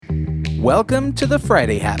Welcome to the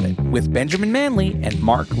Friday Habit with Benjamin Manley and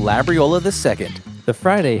Mark Labriola II. The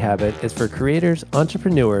Friday Habit is for creators,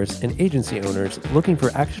 entrepreneurs, and agency owners looking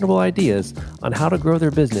for actionable ideas on how to grow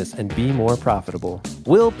their business and be more profitable.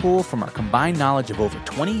 We'll pull from our combined knowledge of over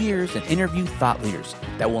 20 years and interview thought leaders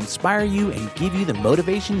that will inspire you and give you the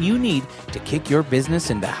motivation you need to kick your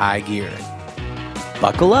business into high gear.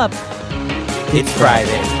 Buckle up. It's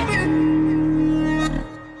Friday.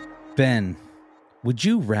 Ben, would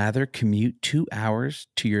you rather commute 2 hours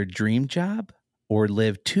to your dream job or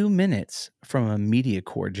live 2 minutes from a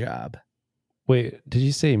MediaCorp job? Wait, did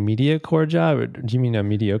you say MediaCorp job, or do you mean a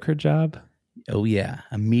mediocre job? Oh yeah,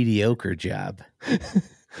 a mediocre job.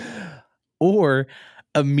 Or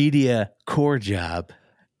a MediaCorp job.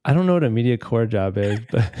 I don't know what a MediaCorp job is,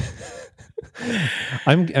 but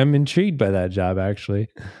I'm intrigued by that job actually.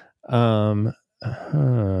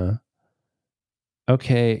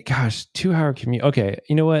 Okay, gosh, 2 hour commute. Okay,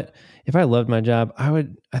 you know what? If I loved my job, I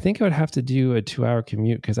think I would have to do a 2 hour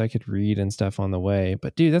commute because I could read and stuff on the way.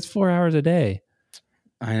 But dude, that's 4 hours a day.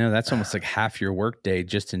 I know, that's almost like half your workday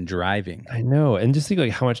just in driving. I know. And just think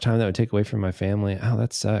like how much time that would take away from my family. Oh,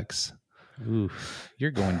 that sucks. Ooh,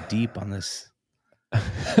 you're going deep on this.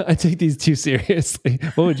 I take these too seriously.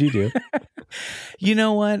 What would you do? You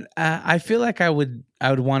know what? I feel like I would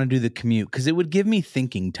want to do the commute because it would give me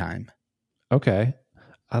thinking time. Okay.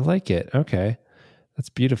 I like it. Okay. That's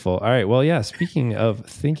beautiful. All right. Well, yeah, speaking of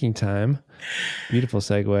thinking time, beautiful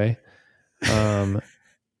segue.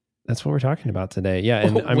 That's what we're talking about today. Yeah.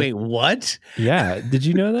 And wait, what? Yeah. Did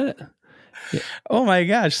you know that? Yeah. Oh my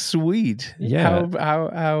gosh, sweet. Yeah.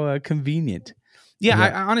 How convenient. Yeah,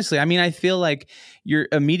 Yeah. I honestly, I mean, I feel like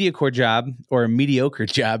a MediaCorp job, or a mediocre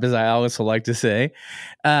job, as I also like to say,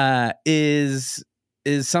 is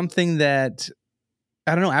something that,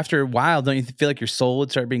 I don't know, after a while, don't you feel like your soul would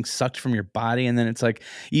start being sucked from your body? And then it's like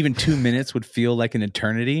even 2 minutes would feel like an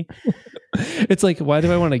eternity. It's like, why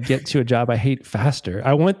do I want to get to a job I hate faster?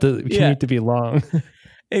 I want the commute to be long.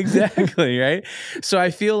 Exactly, right? So I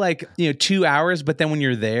feel like, 2 hours, but then when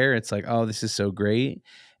you're there, it's like, oh, this is so great.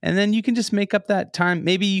 And then you can just make up that time.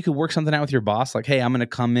 Maybe you could work something out with your boss. Like, hey, I'm going to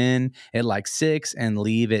come in at like 6 and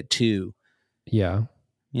leave at 2. Yeah.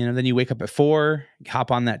 Then you wake up at 4, hop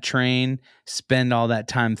on that train, spend all that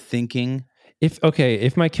time thinking. If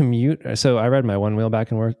my commute, so I ride my one wheel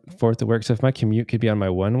back and forth to work. So if my commute could be on my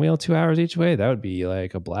one wheel 2 hours each way, that would be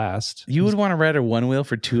like a blast. You would want to ride a one wheel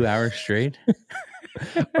for 2 hours straight?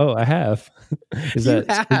 Oh, I have. Is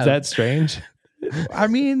that strange? I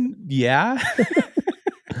mean, yeah.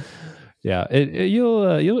 Yeah,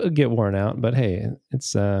 you'll get worn out, but hey,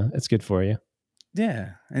 it's good for you. Yeah,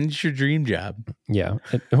 and it's your dream job. Yeah,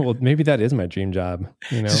 well, maybe that is my dream job.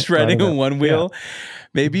 Just riding a one wheel. Yeah.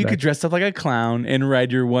 Maybe you could dress up like a clown and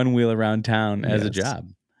ride your one wheel around town as a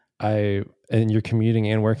job. And you're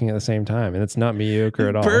commuting and working at the same time, and it's not mediocre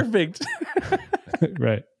at all. Perfect.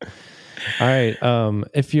 Right. All right.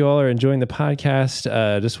 If you all are enjoying the podcast,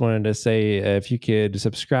 just wanted to say if you could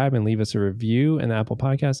subscribe and leave us a review in the Apple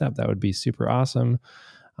Podcast app, that would be super awesome.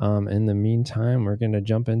 In the meantime, we're going to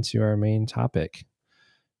jump into our main topic,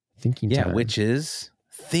 thinking time. Yeah, which is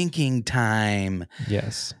thinking time.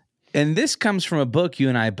 Yes. And this comes from a book you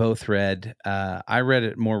and I both read. I read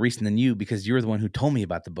it more recent than you because you were the one who told me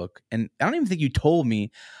about the book. And I don't even think you told me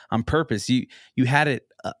on purpose. You had it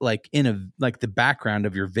like in the background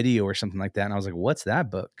of your video or something like that. And I was like, what's that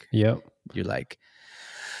book? Yep. You're like,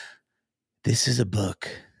 this is a book.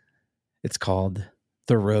 It's called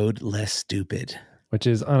The Road Less Stupid. Which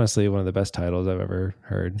is honestly one of the best titles I've ever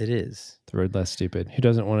heard. It is. The Road Less Stupid. Who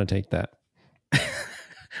doesn't want to take that?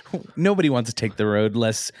 Nobody wants to take the road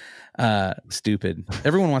less stupid.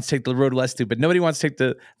 Everyone wants to take the road less stupid. Nobody wants to take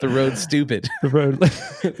the road stupid. the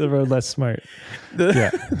road less smart.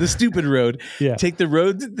 The stupid road. Yeah. Take the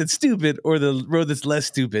road that's stupid or the road that's less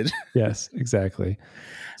stupid. Yes, exactly.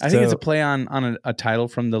 I think it's a play on a title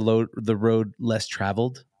from the road less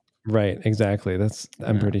traveled. Right, exactly.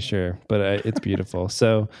 I'm pretty sure, but it's beautiful.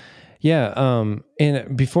 So, yeah.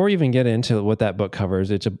 And before we even get into what that book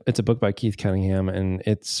covers, it's a book by Keith Cunningham, and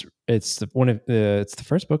it's the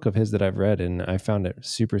first book of his that I've read, and I found it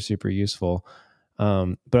super, super useful. But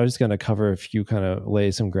I'm just going to cover a few, kind of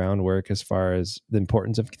lay some groundwork as far as the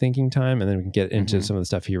importance of thinking time, and then we can get into some of the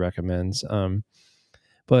stuff he recommends.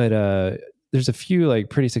 But there's a few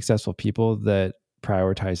like pretty successful people that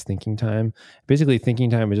prioritize thinking time. Basically,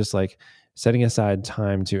 thinking time is just like setting aside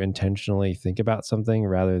time to intentionally think about something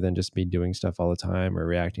rather than just be doing stuff all the time or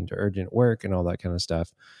reacting to urgent work and all that kind of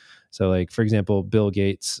stuff. So like, for example, Bill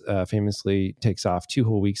Gates famously takes off 2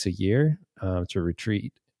 whole weeks a year to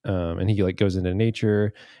retreat And he like goes into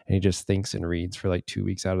nature and he just thinks and reads for like 2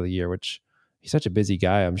 weeks out of the year, which he's such a busy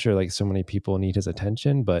guy. I'm sure like so many people need his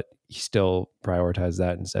attention, but he still prioritizes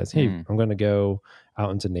that and says, hey, I'm going to go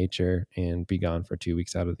out into nature and be gone for 2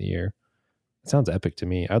 weeks out of the year. It sounds epic to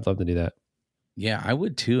me. I'd love to do that. Yeah, I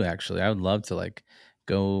would too, actually. I would love to like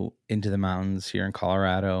go into the mountains here in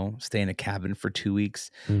Colorado, stay in a cabin for 2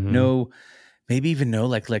 weeks. No, maybe even no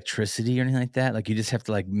like electricity or anything like that. Like you just have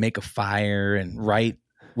to like make a fire and write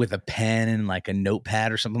with a pen and like a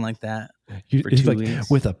notepad or something like that. For 2 weeks.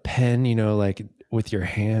 With a pen, like with your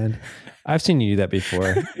hand. I've seen you do that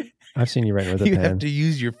before. I've seen you write with a pen. You have to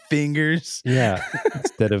use your fingers. Yeah.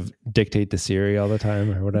 Instead of dictate to Siri all the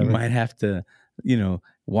time or whatever. You might have to,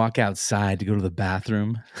 walk outside to go to the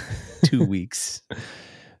bathroom. 2 weeks.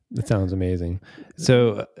 That sounds amazing.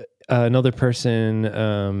 So another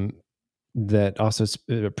person that also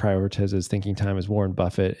prioritizes thinking time is Warren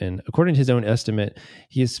Buffett. And according to his own estimate,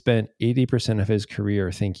 he has spent 80% of his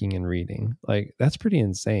career thinking and reading. Like, that's pretty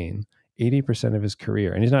insane. 80% of his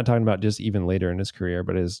career. And he's not talking about just even later in his career,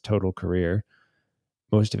 but his total career.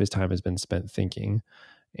 Most of his time has been spent thinking.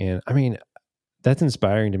 And I mean, that's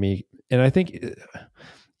inspiring to me. And I think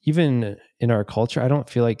even in our culture, I don't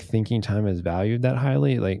feel like thinking time is valued that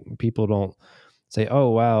highly. Like, people don't say, oh,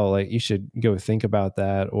 wow, like you should go think about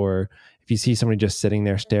that. Or if you see somebody just sitting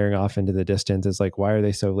there staring off into the distance, it's like, why are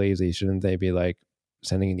they so lazy? Shouldn't they be like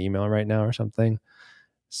sending an email right now or something?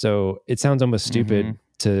 So it sounds almost stupid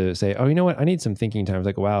to say, oh, you know what? I need some thinking time. It's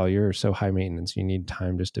like, wow, you're so high maintenance. You need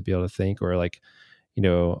time just to be able to think. Or like, I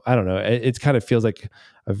don't know. It kind of feels like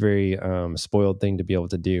a very spoiled thing to be able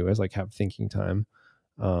to do, is like have thinking time.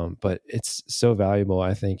 But it's so valuable,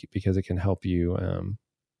 I think, because it can help you.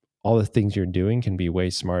 All the things you're doing can be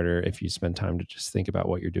way smarter if you spend time to just think about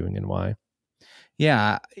what you're doing and why.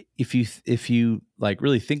 Yeah. If you like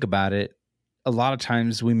really think about it, a lot of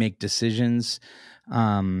times we make decisions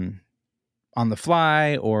on the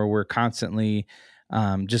fly, or we're constantly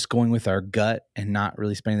just going with our gut and not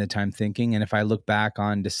really spending the time thinking. And if I look back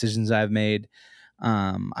on decisions I've made,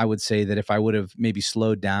 I would say that if I would have maybe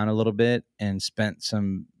slowed down a little bit and spent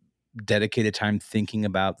some dedicated time thinking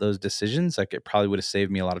about those decisions, like it probably would have saved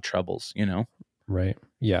me a lot of troubles, Right.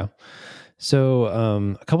 Yeah. So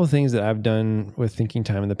a couple of things that I've done with thinking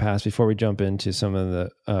time in the past before we jump into some of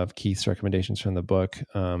the Keith's recommendations from the book,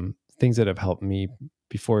 things that have helped me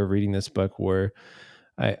before reading this book were,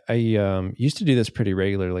 I used to do this pretty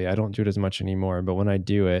regularly. I don't do it as much anymore, but when I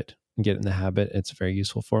do it and get in the habit, it's very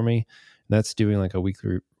useful for me. And that's doing like a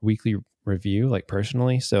weekly review, like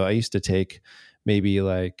personally. So I used to take maybe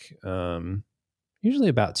like usually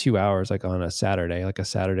about 2 hours, like on a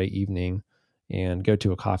Saturday evening, and go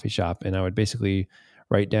to a coffee shop. And I would basically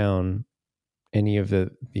write down any of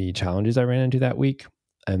the challenges I ran into that week,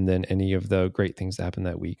 and then any of the great things that happened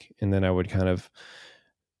that week. And then I would kind of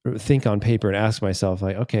think on paper and ask myself,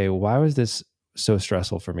 like, okay, why was this so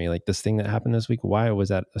stressful for me? Like, this thing that happened this week, why was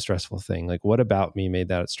that a stressful thing? Like, what about me made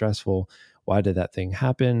that stressful? Why did that thing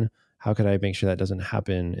happen? How could I make sure that doesn't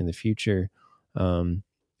happen in the future?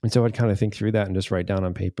 And so I'd kind of think through that and just write down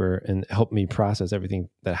on paper, and help me process everything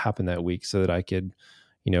that happened that week so that I could,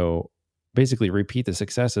 basically repeat the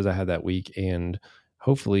successes I had that week, and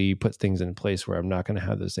hopefully put things in place where I'm not going to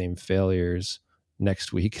have the same failures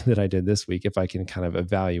next week that I did this week, if I can kind of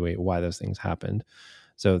evaluate why those things happened.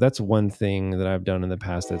 So that's one thing that I've done in the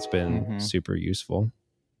past that's been super useful.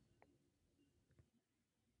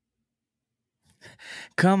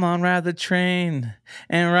 Come on, ride the train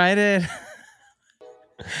and ride it.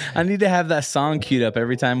 I need to have that song queued up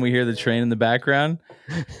every time we hear the train in the background.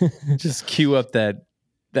 Just cue up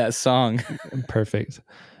that song. Perfect.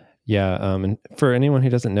 Yeah. And for anyone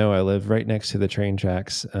who doesn't know, I live right next to the train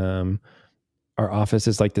tracks. Our office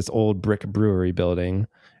is like this old brick brewery building.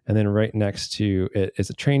 And then right next to it is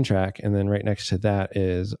a train track. And then right next to that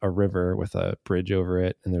is a river with a bridge over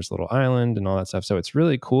it. And there's a little island and all that stuff. So it's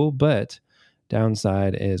really cool. But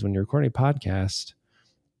downside is when you're recording a podcast,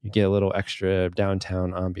 you get a little extra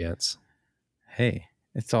downtown ambience. Hey,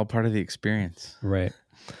 it's all part of the experience. Right.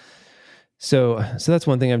 So that's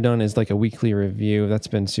one thing I've done, is like a weekly review. That's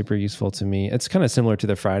been super useful to me. It's kind of similar to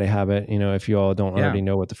the Friday habit. If you all don't already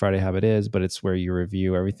know what the Friday habit is, but it's where you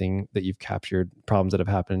review everything that you've captured, problems that have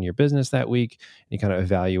happened in your business that week, and you kind of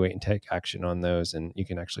evaluate and take action on those. And you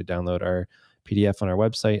can actually download our PDF on our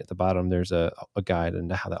website. At the bottom, there's a guide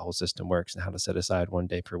into how that whole system works and how to set aside one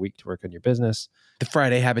day per week to work on your business.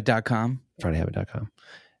 TheFridayHabit.com. FridayHabit.com.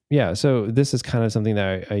 Yeah. So this is kind of something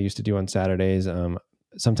that I used to do on Saturdays.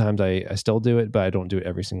 Sometimes I still do it, but I don't do it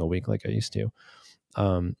every single week like I used to.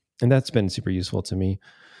 And that's been super useful to me.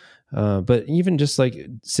 But even just like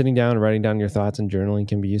sitting down and writing down your thoughts and journaling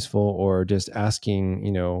can be useful, or just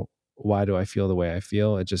asking, why do I feel the way I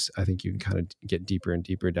feel? I think you can kind of get deeper and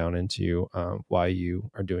deeper down into why you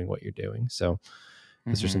are doing what you're doing. So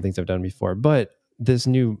those are some things I've done before. But this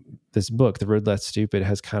book, The Road Less Stupid,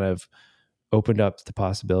 has kind of opened up the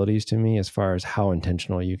possibilities to me as far as how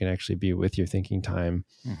intentional you can actually be with your thinking time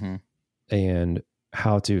and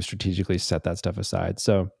how to strategically set that stuff aside.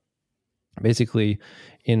 So basically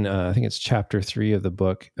in I think it's chapter 3 of the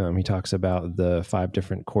book, he talks about the 5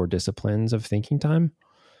 different core disciplines of thinking time.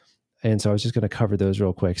 And so I was just going to cover those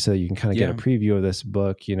real quick so you can kind of get a preview of this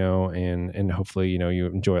book, and hopefully, you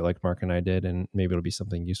enjoy it like Mark and I did, and maybe it'll be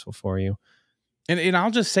something useful for you. And I'll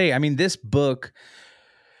just say, I mean, this book,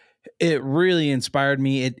 it really inspired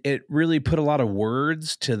me. It really put a lot of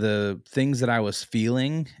words to the things that I was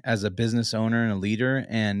feeling as a business owner and a leader,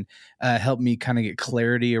 and helped me kind of get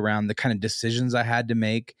clarity around the kind of decisions I had to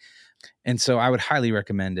make. And so I would highly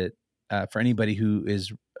recommend it for anybody who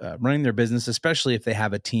is running their business, especially if they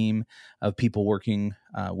have a team of people working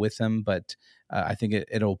with them. But I think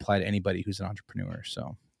it'll apply to anybody who's an entrepreneur.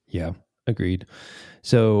 So yeah, agreed.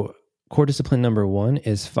 So core discipline number 1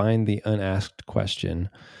 is find the unasked question.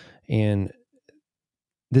 And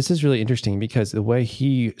this is really interesting because the way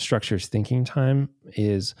he structures thinking time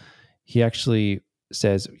is he actually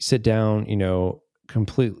says, sit down,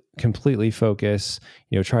 completely focus,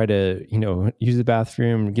 try to, use the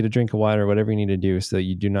bathroom, get a drink of water, whatever you need to do so that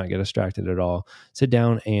you do not get distracted at all. Sit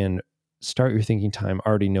down and start your thinking time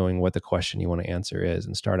already knowing what the question you want to answer is,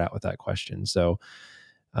 and start out with that question. So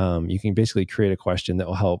you can basically create a question that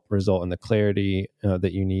will help result in the clarity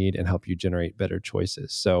that you need and help you generate better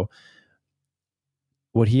choices. So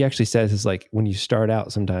what he actually says is, like, when you start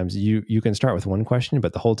out, sometimes you can start with one question,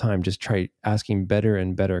 but the whole time just try asking better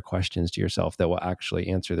and better questions to yourself that will actually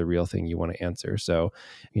answer the real thing you want to answer. So,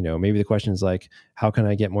 maybe the question is like, how can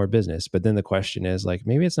I get more business? But then the question is like,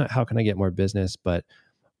 maybe it's not how can I get more business, but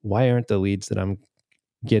why aren't the leads that I'm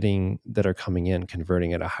getting that are coming in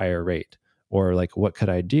converting at a higher rate? Or like, what could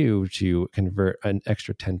I do to convert an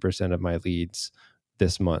extra 10% of my leads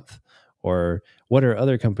this month? Or what are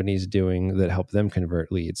other companies doing that help them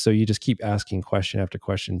convert leads? So you just keep asking question after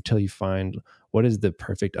question until you find what is the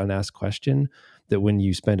perfect unasked question that when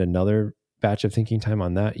you spend another batch of thinking time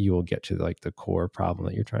on that, you will get to like the core problem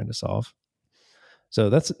that you're trying to solve. So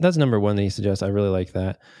that's number 1 that he suggests. I really like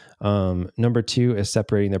that. Number 2 is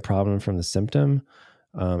separating the problem from the symptom.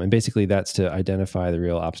 And basically that's to identify the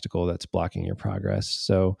real obstacle that's blocking your progress.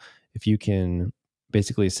 So if you can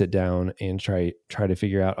basically sit down and try to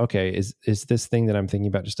figure out, okay, is this thing that I'm thinking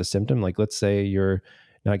about just a symptom? Like, let's say you're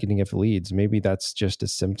not getting enough leads. Maybe that's just a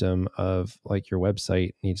symptom of like your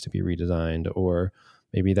website needs to be redesigned, or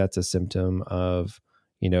maybe that's a symptom of,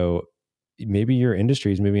 maybe your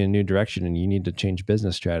industry is moving in a new direction and you need to change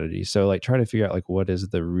business strategy. So like try to figure out like what is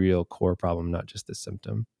the real core problem, not just the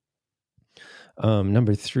symptom.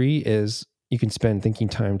 Number 3 is you can spend thinking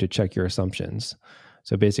time to check your assumptions.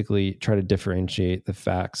 So basically try to differentiate the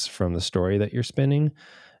facts from the story that you're spinning.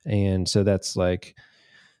 And so that's like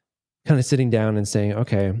kind of sitting down and saying,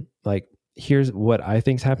 okay, like here's what I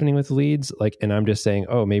think's happening with leads. Like, and I'm just saying,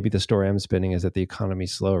 oh, maybe the story I'm spinning is that the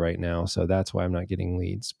economy's slow right now, so that's why I'm not getting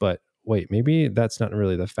leads. But wait, maybe that's not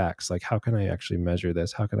really the facts. Like, how can I actually measure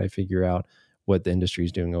this? How can I figure out what the industry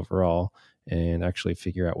is doing overall and actually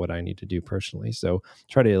figure out what I need to do personally? So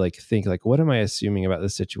try to like think like, what am I assuming about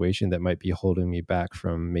this situation that might be holding me back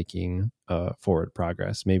from making forward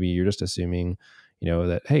progress? Maybe you're just assuming,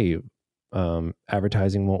 that, hey,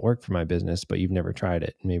 advertising won't work for my business, but you've never tried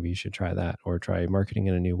it. Maybe you should try that, or try marketing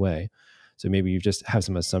in a new way. So maybe you just have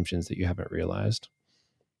some assumptions that you haven't realized.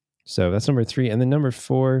 So that's number 3. And then number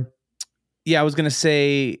 4. Yeah, I was going to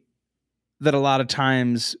say that a lot of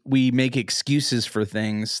times we make excuses for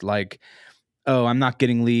things like, oh, I'm not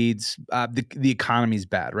getting leads. The economy's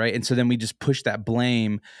bad, right? And so then we just push that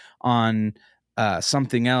blame on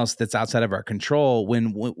something else that's outside of our control.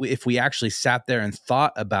 If we actually sat there and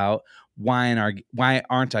thought about why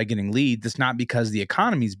aren't I getting leads? It's not because the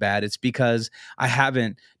economy's bad. It's because I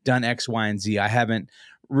haven't done X, Y, and Z. I haven't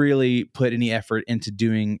really put any effort into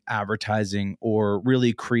doing advertising or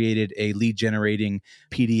really created a lead generating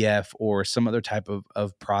PDF or some other type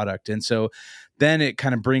of product. And so then it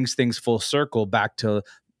kind of brings things full circle back to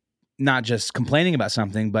not just complaining about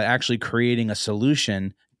something, but actually creating a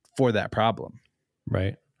solution for that problem.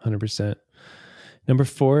 Right. 100%. Number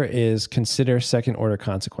 4 is consider second order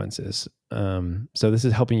consequences. So this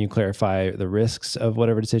is helping you clarify the risks of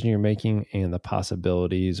whatever decision you're making and the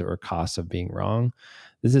possibilities or costs of being wrong.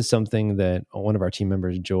 This is something that one of our team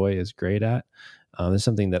members, Joy, is great at. It's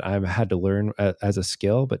something that I've had to learn as a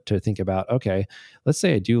skill, but to think about, okay, let's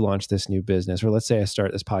say I do launch this new business, or let's say I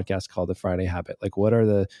start this podcast called The Friday Habit. Like, what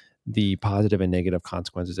are the positive and negative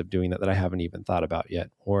consequences of doing that I haven't even thought about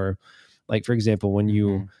yet? Or like, for example, when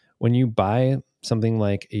you buy something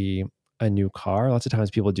like a new car, lots of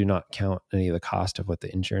times people do not count any of the cost of what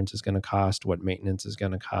the insurance is going to cost, what maintenance is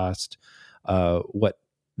going to cost, what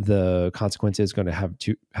the consequence is going to have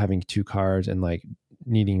having two cars and like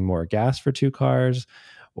needing more gas for two cars,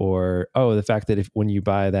 or the fact that when you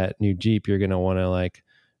buy that new Jeep, you're going to want to like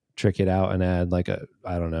trick it out and add like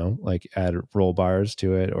add roll bars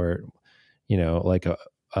to it, or like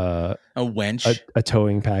a winch, a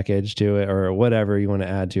towing package to it, or whatever you want to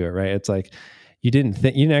add to it, right? It's like you didn't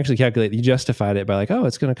actually calculate, you justified it by like,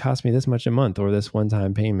 it's going to cost me this much a month or this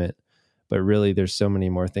one-time payment. But really there's so many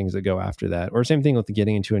more things that go after that. Or same thing with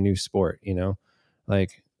getting into a new sport,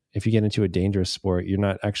 like if you get into a dangerous sport, you're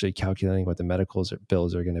not actually calculating what the medical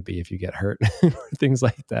bills are going to be if you get hurt, things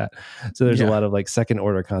like that. So there's a lot of like second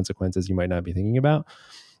order consequences you might not be thinking about.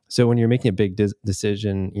 So when you're making a big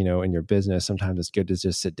decision, in your business, sometimes it's good to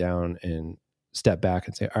just sit down and step back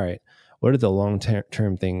and say, all right, what are the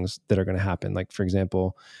long-term things that are going to happen? Like, for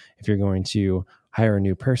example, if you're going to hire a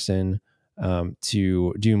new person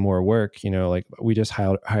to do more work, like we just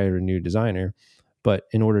hired a new designer, but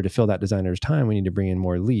in order to fill that designer's time, we need to bring in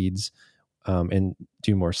more leads and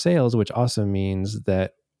do more sales, which also means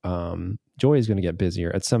that Joy is going to get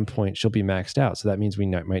busier. At some point, she'll be maxed out. So that means we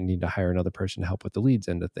might need to hire another person to help with the leads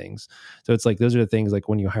end of things. So it's like, those are the things, like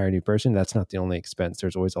when you hire a new person, that's not the only expense.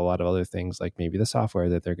 There's always a lot of other things, like maybe the software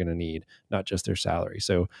that they're going to need, not just their salary.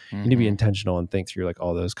 So you need to be intentional and think through like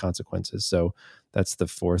all those consequences. So that's the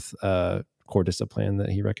fourth core discipline that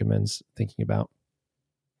he recommends thinking about.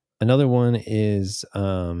 Another one is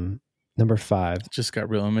number 5. Just got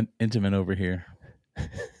real intimate over here.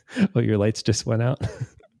 Oh, your lights just went out.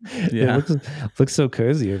 Yeah, it looks so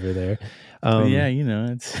cozy over there. Yeah,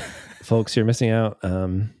 it's folks, you're missing out.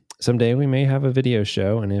 Someday we may have a video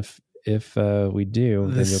show, and if we do,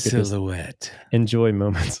 the then you'll get silhouette. to enjoy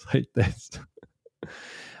moments like this.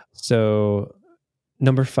 So,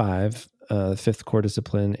 number 5, the fifth core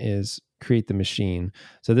discipline is create the machine.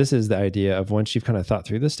 So this is the idea of, once you've kind of thought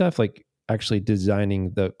through this stuff, like actually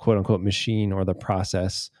designing the quote unquote machine or the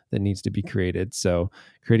process that needs to be created. So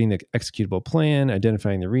creating the executable plan,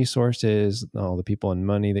 identifying the resources, all the people and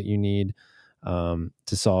money that you need to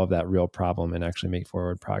solve that real problem and actually make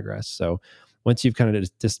forward progress. So once you've kind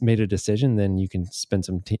of just made a decision, then you can spend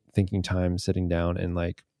some thinking time sitting down and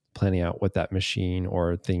like planning out what that machine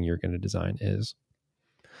or thing you're going to design is.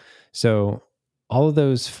 So all of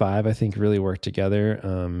those 5, I think, really work together.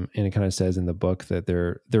 And it kind of says in the book that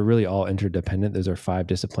they're really all interdependent. Those are 5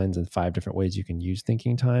 disciplines and 5 different ways you can use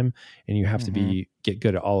thinking time. And you have to get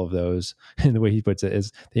good at all of those. And the way he puts it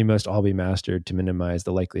is, they must all be mastered to minimize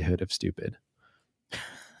the likelihood of stupid.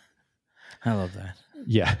 I love that.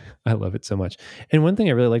 Yeah, I love it so much. And one thing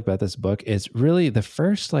I really like about this book is really the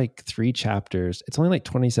first like 3 chapters, it's only like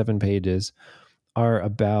 27 pages, are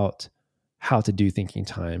about how to do thinking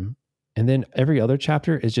time. And then every other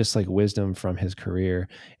chapter is just like wisdom from his career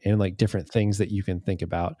and like different things that you can think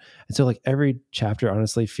about. And so like every chapter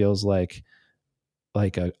honestly feels like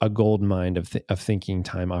a gold mine of thinking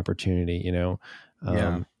time opportunity,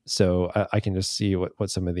 So I can just see what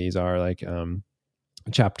some of these are. Like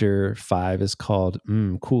chapter 5 is called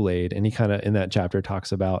Kool-Aid. And he kind of in that chapter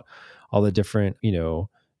talks about all the different,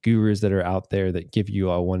 gurus that are out there that give you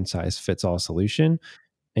a one size fits all solution.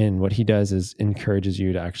 And what he does is encourages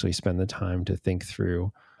you to actually spend the time to think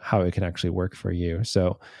through how it can actually work for you.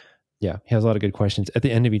 So yeah, he has a lot of good questions. At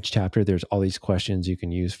the end of each chapter, there's all these questions you can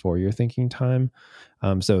use for your thinking time.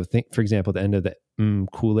 So think, for example, the end of the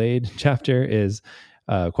Kool-Aid chapter is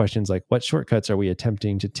questions like, what shortcuts are we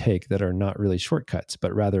attempting to take that are not really shortcuts,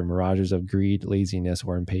 but rather mirages of greed, laziness,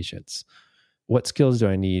 or impatience? What skills do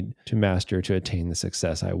I need to master to attain the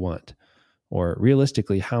success I want? Or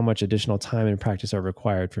realistically, how much additional time and practice are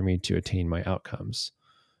required for me to attain my outcomes?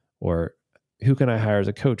 Or who can I hire as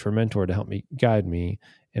a coach or mentor to help me, guide me,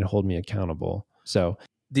 and hold me accountable? So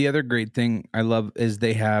the other great thing I love is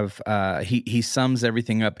they have he sums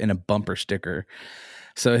everything up in a bumper sticker.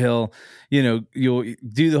 So you'll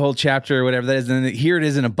do the whole chapter or whatever that is, and then here it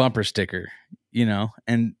is in a bumper sticker,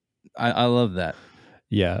 and I love that.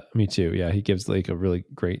 Yeah, me too. Yeah, he gives like a really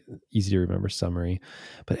great, easy to remember summary.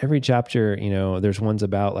 But every chapter, there's ones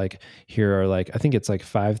about like, here are like, I think it's like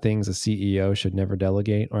 5 things a CEO should never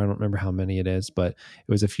delegate, or I don't remember how many it is, but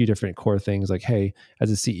it was a few different core things like, hey,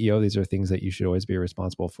 as a CEO, these are things that you should always be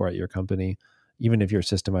responsible for at your company. Even if you're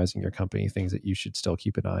systemizing your company, things that you should still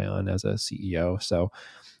keep an eye on as a CEO. So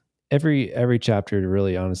every chapter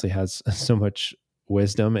really honestly has so much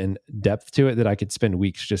wisdom and depth to it that I could spend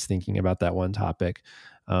weeks just thinking about that one topic.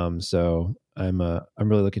 So I'm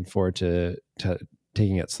really looking forward to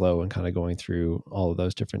taking it slow and kind of going through all of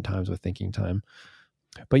those different times with thinking time.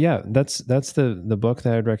 But yeah, that's the book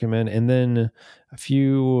that I'd recommend. And then a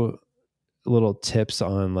few little tips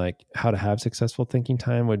on like how to have successful thinking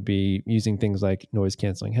time would be using things like noise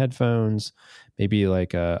canceling headphones, maybe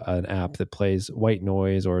like an app that plays white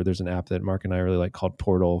noise, or there's an app that Mark and I really like called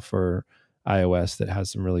Portal for iOS that has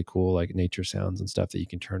some really cool like nature sounds and stuff that you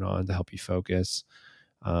can turn on to help you focus.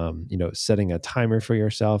 Setting a timer for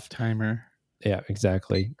yourself. Timer. Yeah,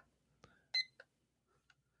 exactly.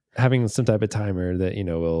 Having some type of timer that,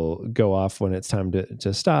 will go off when it's time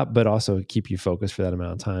to stop, but also keep you focused for that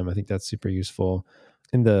amount of time. I think that's super useful.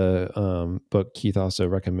 In the book, Keith also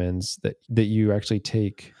recommends that you actually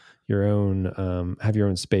take your own, have your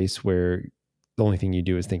own space where the only thing you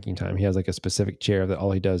do is thinking time. He has like a specific chair that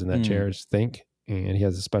all he does in that chair is think. And he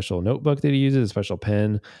has a special notebook that he uses, a special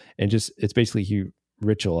pen, and it's basically he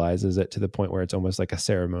ritualizes it to the point where it's almost like a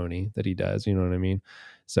ceremony that he does. You know what I mean?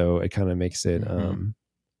 So it kind of makes it,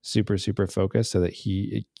 super, super focused so that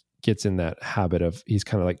he gets in that habit of, he's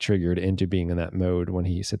kind of like triggered into being in that mode when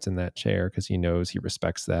he sits in that chair, because he knows he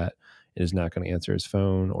respects that and is not going to answer his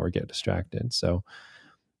phone or get distracted. So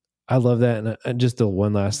I love that. And just the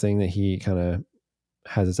one last thing that he kind of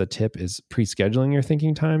has as a tip is pre-scheduling your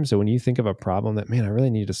thinking time. So when you think of a problem that, man, I really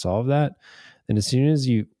need to solve that, then as soon as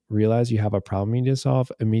you realize you have a problem you need to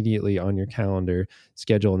solve, immediately on your calendar,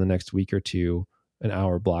 schedule in the next week or two an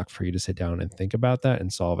hour block for you to sit down and think about that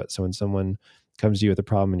and solve it. So when someone comes to you with a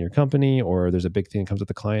problem in your company, or there's a big thing that comes with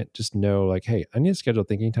the client, just know like, hey, I need to schedule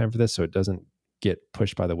thinking time for this so it doesn't get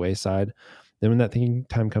pushed by the wayside. Then when that thinking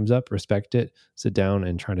time comes up, respect it, sit down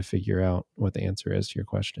and try to figure out what the answer is to your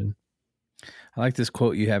question. I like this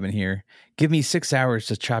quote you have in here. Give me 6 hours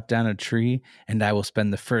to chop down a tree, and I will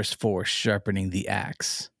spend the first 4 sharpening the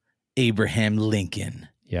axe. Abraham Lincoln.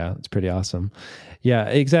 Yeah, it's pretty awesome. Yeah,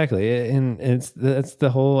 exactly. And that's the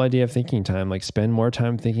whole idea of thinking time. Like, spend more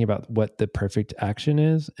time thinking about what the perfect action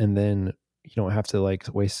is, and then you don't have to like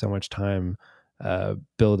waste so much time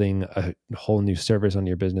building a whole new service on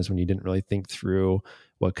your business when you didn't really think through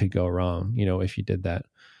what could go wrong, if you did that.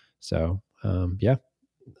 So yeah,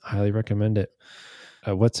 highly recommend it.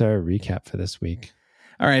 What's our recap for this week?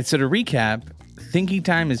 All right, so to recap, thinking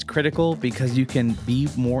time is critical because you can be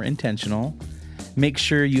more intentional. Make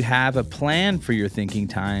sure you have a plan for your thinking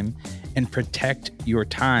time and protect your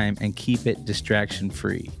time and keep it distraction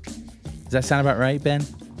free. Does that sound about right, Ben?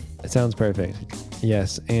 It sounds perfect.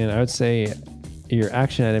 Yes. And I would say your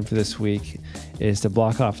action item for this week is to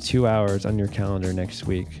block off 2 hours on your calendar next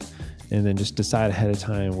week, and then just decide ahead of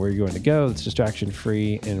time where you're going to go. It's distraction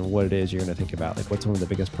free, and what it is you're going to think about. Like, what's one of the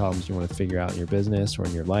biggest problems you want to figure out in your business or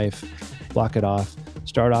in your life? Block it off.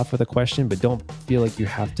 Start off with a question, but don't feel like you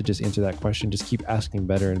have to just answer that question. Just keep asking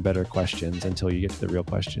better and better questions until you get to the real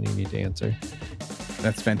question you need to answer.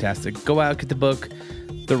 That's fantastic. Go out, get the book,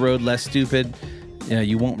 The Road Less Stupid.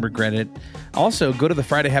 You won't regret it. Also, go to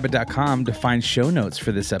thefridayhabit.com to find show notes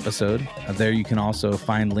for this episode. There you can also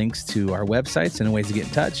find links to our websites and ways to get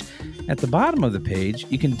in touch. At the bottom of the page,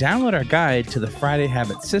 you can download our guide to the Friday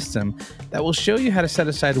Habit system that will show you how to set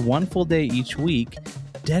aside one full day each week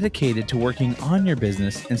dedicated to working on your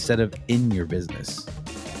business instead of in your business.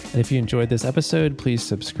 And if you enjoyed this episode, please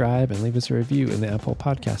subscribe and leave us a review in the Apple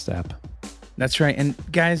Podcast app. That's right. And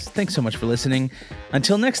guys, thanks so much for listening.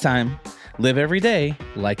 Until next time, live every day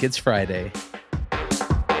like it's Friday.